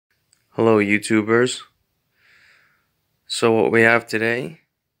Hello YouTubers. So what we have today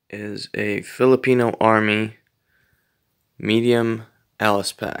is a Filipino Army medium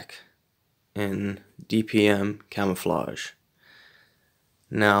Alice pack in DPM camouflage.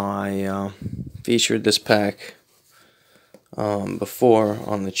 Now I featured this pack before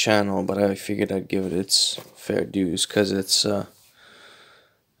on the channel, but I figured I'd give it its fair dues because it's a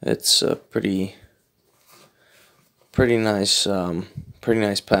pretty nice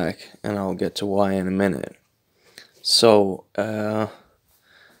pack, and I'll get to why in a minute. So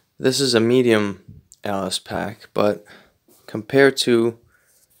this is a medium Alice pack, but compared to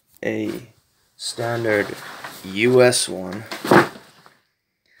a standard US one,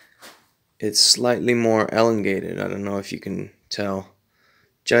 it's slightly more elongated. I don't know if you can tell,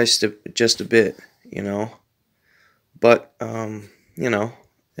 just a bit, but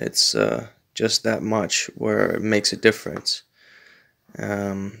it's just that much where it makes a difference.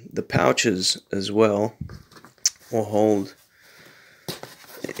 The pouches as well will hold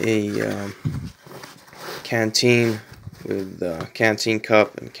a canteen with canteen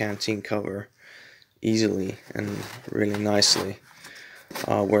cup and canteen cover easily and really nicely,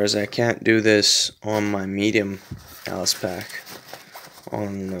 whereas I can't do this on my medium Alice pack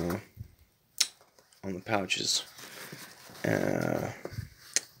on the pouches.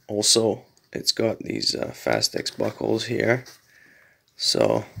 Also, it's got these Fastex buckles here,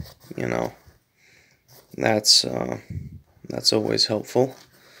 so that's always helpful.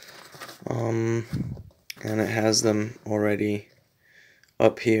 And it has them already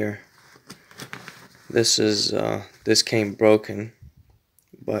up here. This came broken,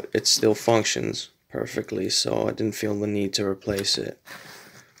 but it still functions perfectly, so I didn't feel the need to replace it.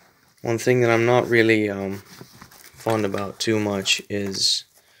 One thing that I'm not really fond about too much is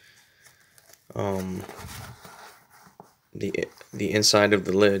the inside of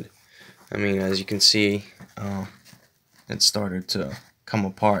the lid. I mean, as you can see, it started to come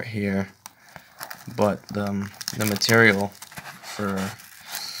apart here, but the material for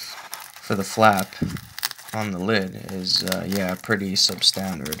the flap on the lid is yeah, pretty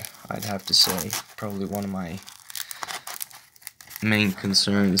substandard, I'd have to say. Probably one of my main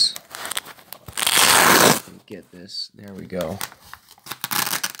concerns. Get this, there we go.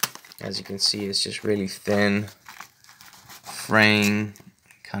 As you can see, it's just really thin, fraying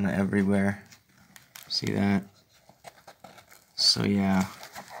kind of everywhere. See that? So yeah,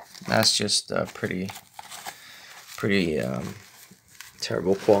 that's just pretty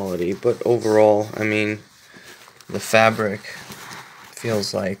terrible quality. But overall, I mean, the fabric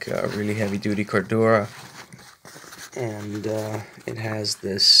feels like really heavy-duty Cordura, and it has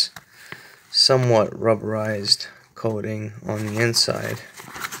this somewhat rubberized coating on the inside.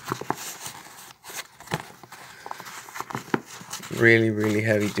 Really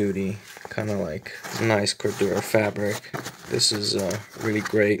heavy-duty, kind of like nice Cordura fabric. This is really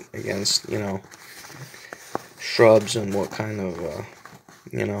great against, shrubs and what kind of,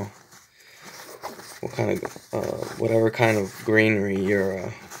 whatever kind of greenery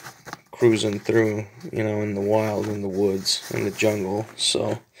you're cruising through, in the wild, in the woods, in the jungle.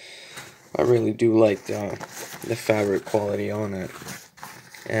 So I really do like the fabric quality on it.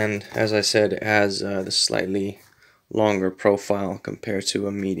 And as I said, it has the slightly longer profile compared to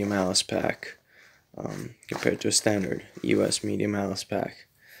a medium Alice pack, compared to a standard US medium Alice pack.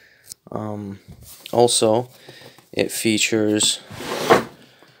 Also, it features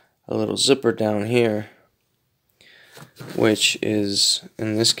a little zipper down here, which is,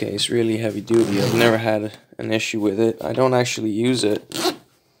 in this case, really heavy duty. I've never had an issue with it. I don't actually use it,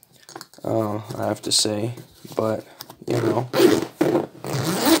 I have to say, but,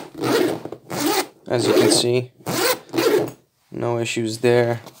 as you can see, no issues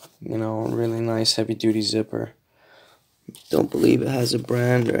there. Really nice heavy-duty zipper. Don't believe it has a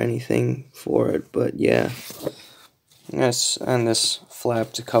brand or anything for it, but yeah. Yes, and this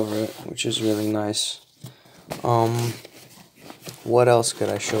flap to cover it, which is really nice. What else could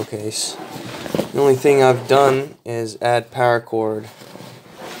I showcase? The only thing I've done is add paracord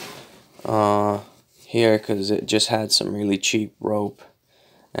here, because it just had some really cheap rope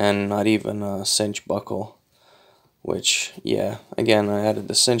and not even a cinch buckle. Which, yeah, again, I added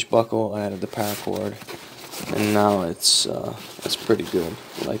the cinch buckle, I added the paracord, and now it's pretty good,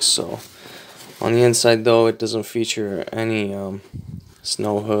 like so. On the inside, though, it doesn't feature any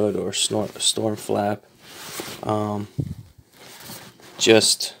snow hood or storm flap,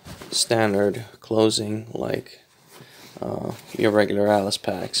 just standard closing like your regular Alice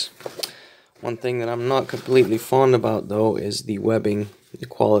packs. One thing that I'm not completely fond about, though, is the webbing, the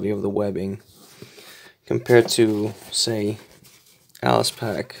quality of the webbing. Compared to, say, Alice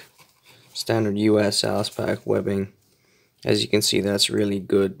pack standard US Alice pack webbing. As you can see, that's really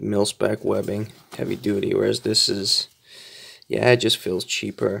good mil-spec webbing, heavy duty, whereas this is, yeah, it just feels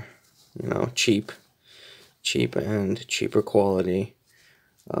cheaper, you know, cheap and cheaper quality.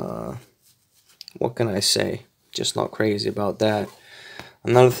 What can I say? Just not crazy about that.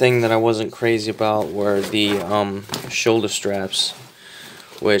 Another thing that I wasn't crazy about were the shoulder straps,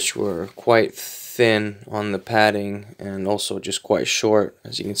 which were quite thin on the padding and also just quite short,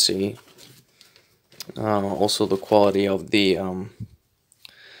 as you can see. Also the quality of the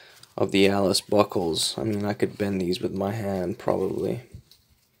Alice buckles. I mean, I could bend these with my hand probably.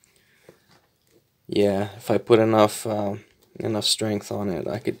 Yeah, if I put enough strength on it,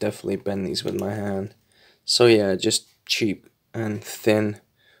 I could definitely bend these with my hand. So yeah, just cheap and thin,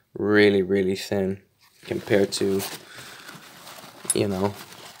 really thin compared to, you know,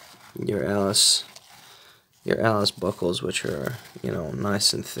 your Alice buckles, which are, you know,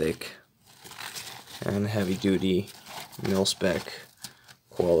 nice and thick and heavy duty mil-spec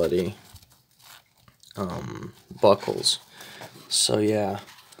quality buckles. So yeah,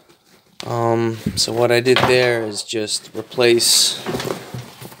 so what I did there is just replace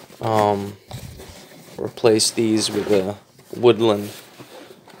these with a Woodland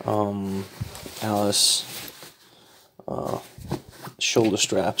Alice shoulder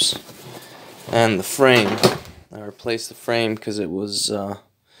straps, and the frame. I replaced the frame because it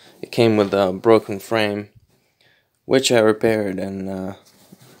came with a broken frame, which I repaired, and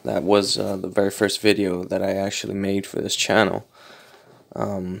that was the very first video that I actually made for this channel.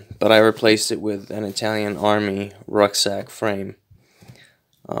 But I replaced it with an Italian Army rucksack frame.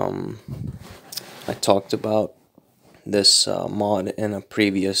 I talked about this mod in a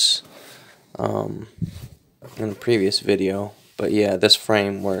previous video, but yeah, this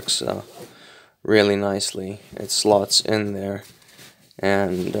frame works really nicely. It slots in there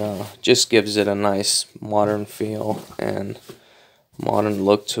and just gives it a nice modern feel and modern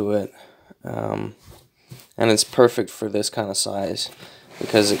look to it, and it's perfect for this kind of size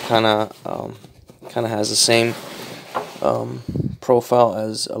because it kind of has the same profile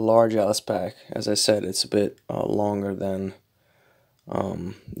as a large Alice pack. As I said, it's a bit longer than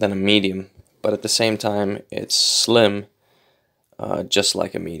a medium, but at the same time it's slim, just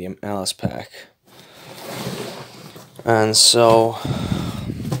like a medium Alice pack. And so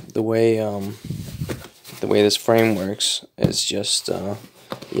the way this frame works is just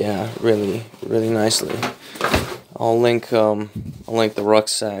yeah, really nicely. I'll link the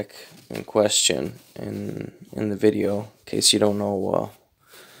rucksack in question in the video in case you don't know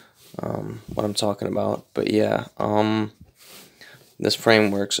what I'm talking about. But yeah, this frame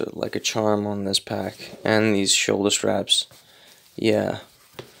works like a charm on this pack, and these shoulder straps, yeah,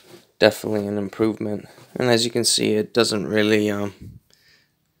 definitely an improvement. And as you can see, it doesn't really you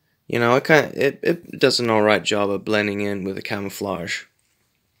know, it does an alright job of blending in with the camouflage,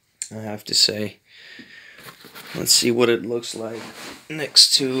 I have to say. Let's see what it looks like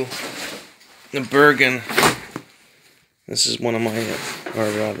next to the Bergen. This is one of my, or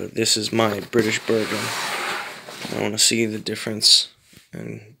rather, this is my British Bergen. I want to see the difference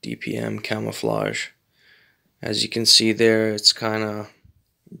in DPM camouflage. As you can see there, it's kind of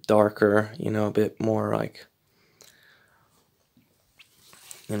darker, you know, a bit more like,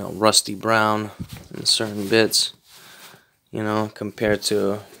 you know, rusty brown in certain bits, you know, compared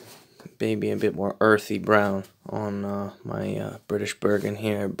to maybe a bit more earthy brown on my British Bergen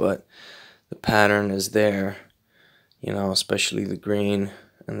here. But the pattern is there, you know, especially the green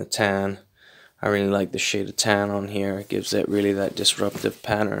and the tan. I really like the shade of tan on here. It gives it really that disruptive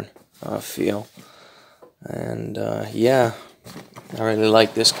pattern feel. And yeah, I really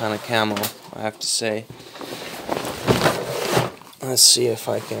like this kind of camo, I have to say. Let's see if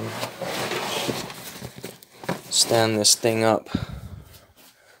I can stand this thing up.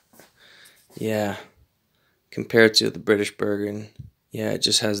 Yeah, compared to the British Bergen, yeah, it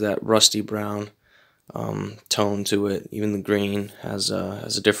just has that rusty brown tone to it. Even the green has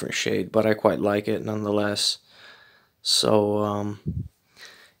a different shade, but I quite like it nonetheless. So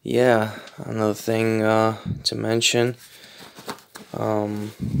yeah, another thing to mention,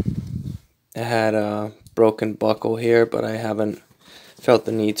 it had a broken buckle here, but I haven't felt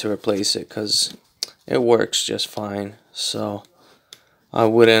the need to replace it because it works just fine. So I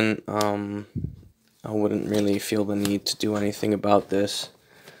wouldn't really feel the need to do anything about this.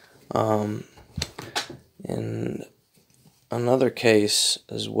 In another case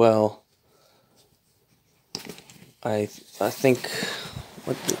as well, I think,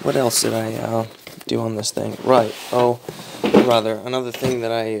 what else did I do on this thing? Right. Oh, rather, another thing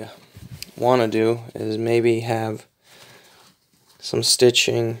that I want to do is maybe have some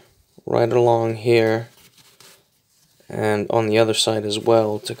stitching right along here and on the other side as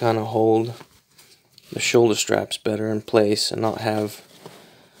well to kind of hold the shoulder straps better in place and not have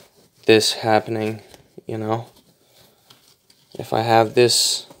this happening, you know. If I have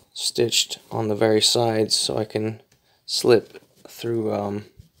this stitched on the very sides so I can slip through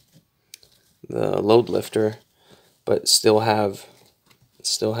the load lifter, but still have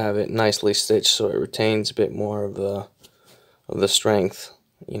it nicely stitched so it retains a bit more of the strength,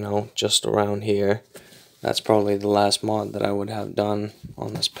 you know, just around here. That's probably the last mod that I would have done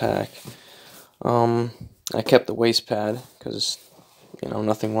on this pack. I kept the waist pad because, you know,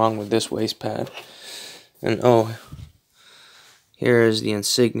 nothing wrong with this waist pad. And oh, here is the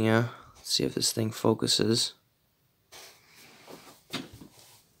insignia. Let's see if this thing focuses.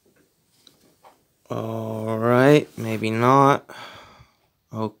 Alright, maybe not.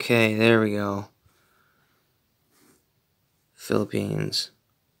 Okay, there we go. Philippines.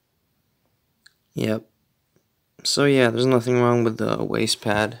 Yep. So yeah, there's nothing wrong with the waist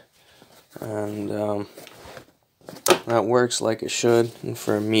pad. And that works like it should. And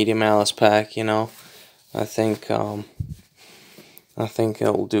for a medium Alice pack, you know, I think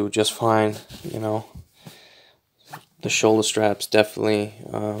it'll do just fine, you know. The shoulder straps definitely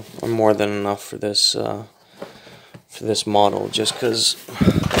are more than enough for this model, just because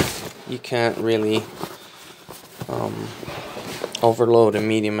you can't really overload a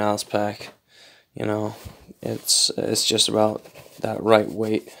medium mouse pack. You know, it's just about that right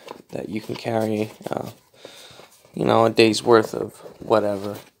weight that you can carry. You know, a day's worth of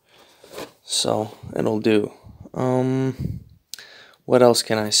whatever. So it'll do. What else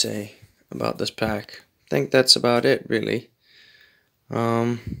can I say about this pack? I think that's about it, really.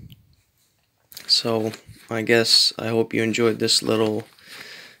 So I guess I hope you enjoyed this little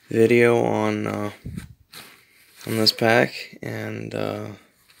video on this pack, and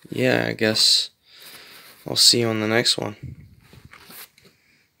yeah, I guess I'll see you on the next one.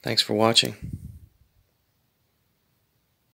 Thanks for watching.